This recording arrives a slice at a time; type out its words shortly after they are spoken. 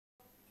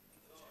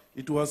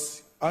it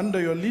was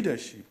under your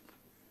leadership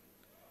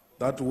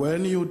that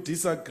when you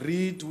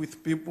disagreed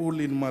with people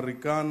in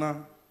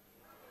Marikana,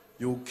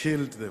 you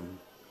killed them.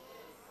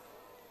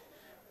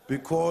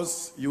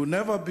 Because you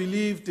never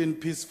believed in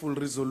peaceful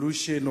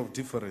resolution of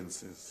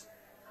differences.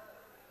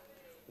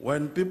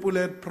 When people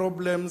had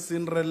problems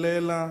in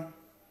Relela,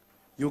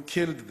 you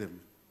killed them.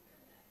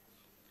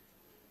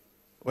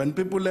 When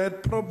people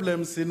had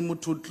problems in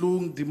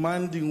Mututlung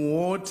demanding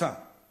water,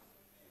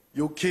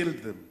 you killed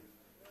them.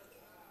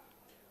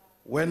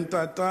 When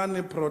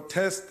Tatane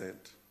protested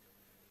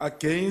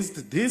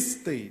against this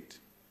state,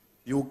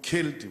 you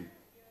killed him.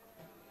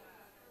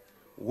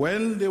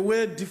 When there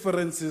were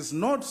differences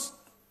not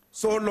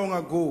so long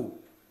ago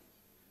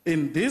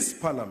in this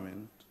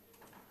parliament,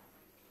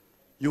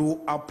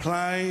 you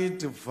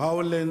applied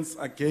violence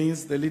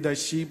against the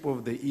leadership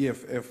of the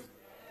EFF.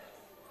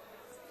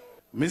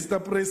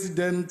 Mr.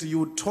 President,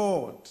 you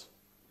taught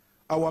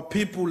our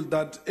people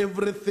that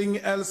everything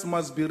else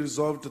must be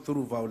resolved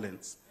through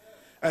violence.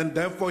 And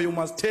therefore you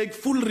must take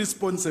full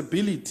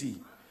responsibility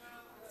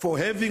for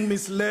having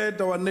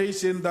misled our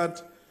nation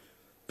that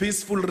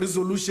peaceful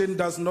resolution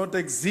does not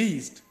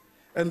exist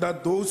and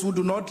that those who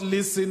do not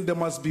listen, they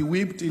must be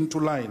whipped into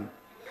line.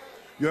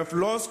 You have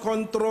lost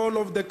control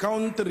of the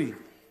country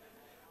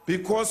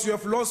because you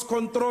have lost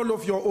control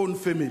of your own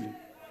family.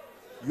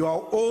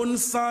 Your own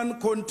son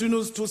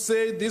continues to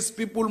say these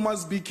people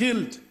must be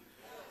killed.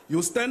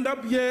 You stand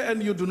up here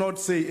and you do not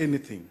say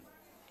anything.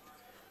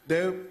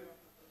 The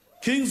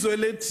King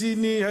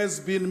Zweletini has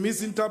been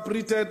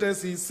misinterpreted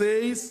as he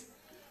says.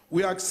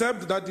 We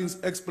accept that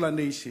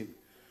explanation.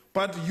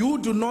 But you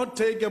do not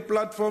take a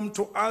platform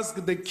to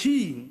ask the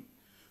king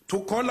to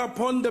call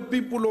upon the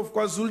people of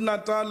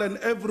KwaZulu-Natal and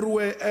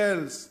everywhere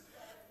else,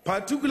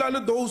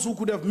 particularly those who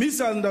could have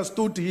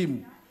misunderstood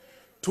him,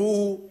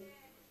 to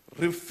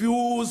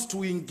refuse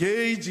to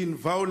engage in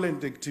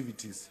violent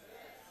activities.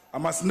 I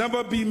must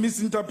never be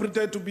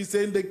misinterpreted to be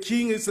saying the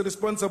king is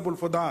responsible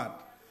for that.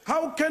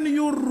 How can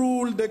you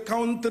rule the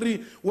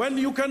country when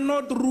you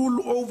cannot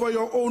rule over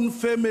your own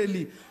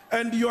family?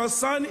 And your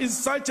son is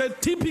such a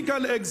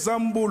typical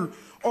example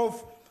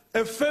of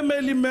a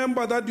family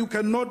member that you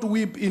cannot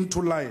whip into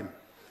line.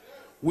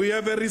 We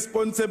have a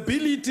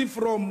responsibility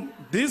from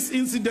these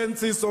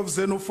incidences of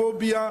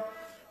xenophobia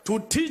to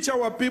teach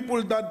our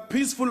people that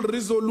peaceful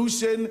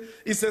resolution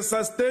is a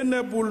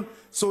sustainable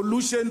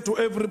solution to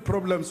every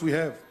problem we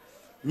have.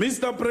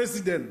 Mr.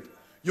 President,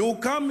 you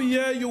come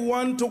here, you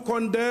want to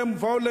condemn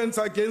violence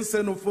against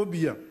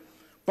xenophobia,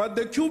 but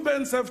the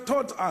Cubans have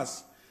taught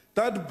us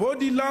that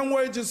body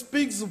language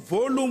speaks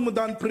volume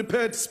than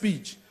prepared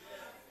speech.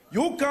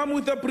 You come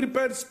with a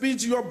prepared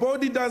speech, your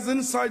body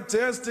doesn't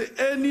suggest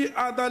any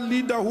other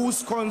leader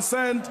who's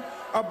concerned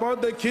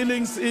about the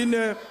killings in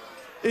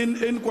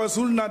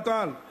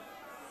KwaZulu-Natal.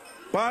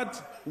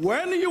 But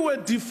when you were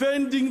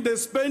defending the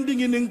spending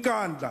in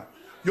Nkandla,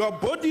 your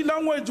body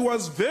language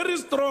was very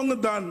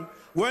strong than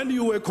when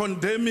you were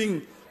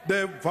condemning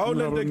the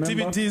violent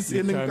activities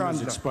in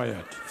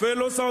Nkandla.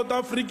 Fellow South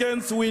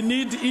Africans, we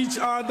need each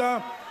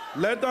other.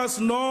 Let us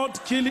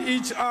not kill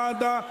each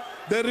other.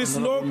 There is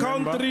no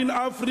country in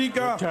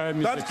Africa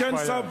that can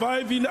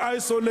survive in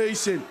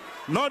isolation.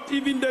 Not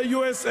even the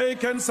USA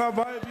can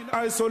survive in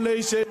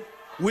isolation.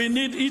 We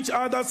need each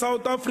other,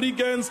 South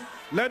Africans.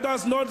 Let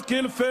us not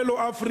kill fellow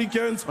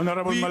Africans.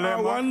 Honorable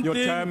Malema, your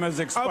time has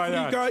expired.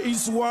 Africa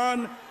is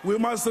one. We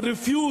must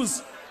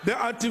refuse the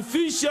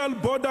artificial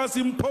borders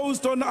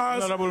imposed on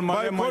us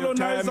by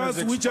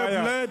colonizers which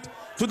have led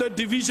to the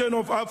division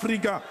of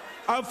Africa.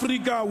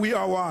 Africa, we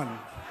are one.